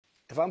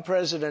If I'm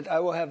president, I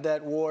will have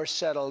that war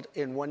settled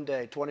in 1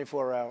 day,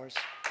 24 hours.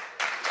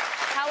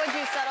 How would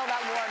you settle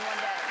that war in 1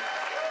 day?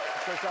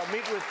 Because I'll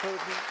meet with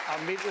Putin,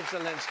 I'll meet with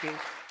Zelensky.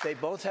 They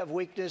both have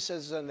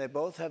weaknesses and they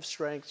both have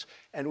strengths.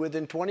 And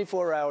within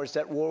 24 hours,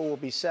 that war will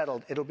be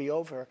settled. It'll be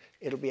over.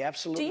 It'll be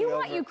absolutely over. Do you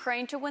want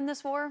Ukraine to win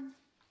this war?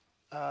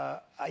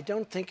 I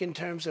don't think in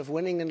terms of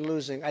winning and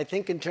losing. I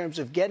think in terms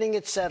of getting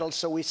it settled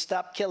so we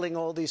stop killing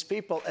all these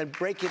people and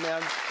breaking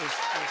down this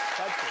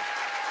country.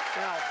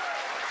 Now,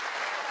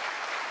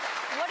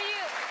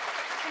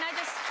 can I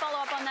just follow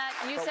up on that?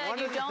 You said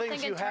you don't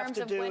think in terms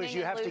of winning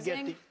and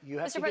losing.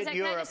 Mr. President,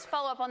 can I just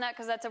follow up on that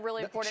because that's a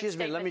really important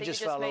statement that you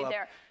just made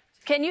there.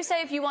 Can you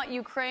say if you want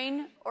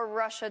Ukraine or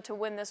Russia to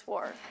win this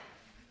war?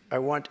 I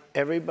want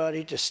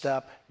everybody to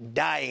stop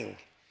dying.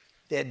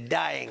 They're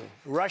dying,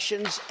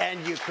 Russians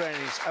and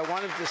Ukrainians. I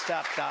want them to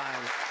stop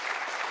dying.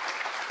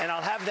 And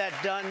I'll have that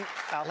done.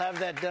 I'll have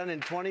that done in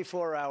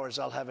 24 hours.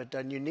 I'll have it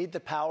done. You need the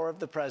power of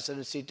the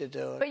presidency to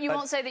do it. But you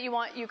won't say that you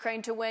want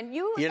Ukraine to win.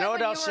 You know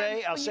what I'll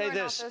say? I'll say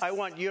this. I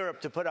want Europe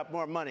to put up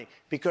more money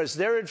because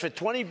they're in for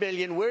 20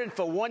 billion. We're in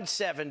for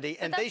 170,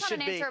 and they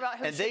should be.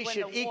 And they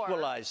should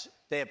equalize.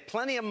 They have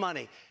plenty of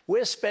money.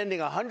 We're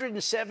spending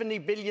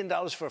 $170 billion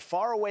for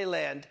faraway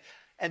land,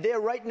 and they're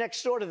right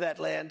next door to that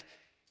land.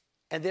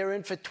 And they're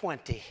in for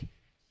 20.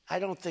 I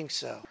don't think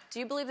so. Do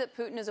you believe that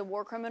Putin is a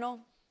war criminal?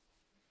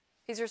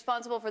 He's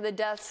responsible for the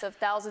deaths of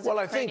thousands of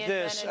Ukrainian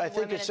men and women and civilian children. I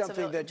think it's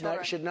something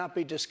that should not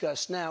be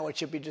discussed now. It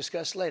should be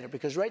discussed later.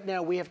 Because right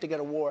now we have to get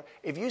a war.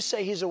 If you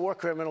say he's a war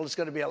criminal, it's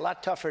going to be a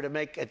lot tougher to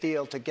make a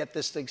deal to get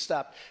this thing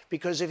stopped.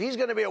 Because if he's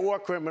going to be a war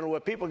criminal where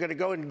people are going to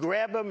go and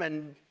grab him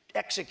and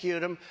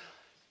execute him,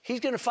 he's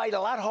going to fight a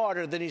lot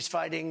harder than he's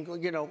fighting,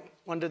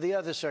 under the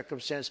other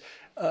circumstance.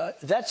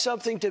 That's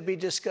something to be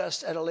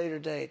discussed at a later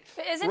date.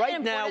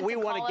 Right now, we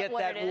want to get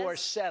that war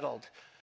settled.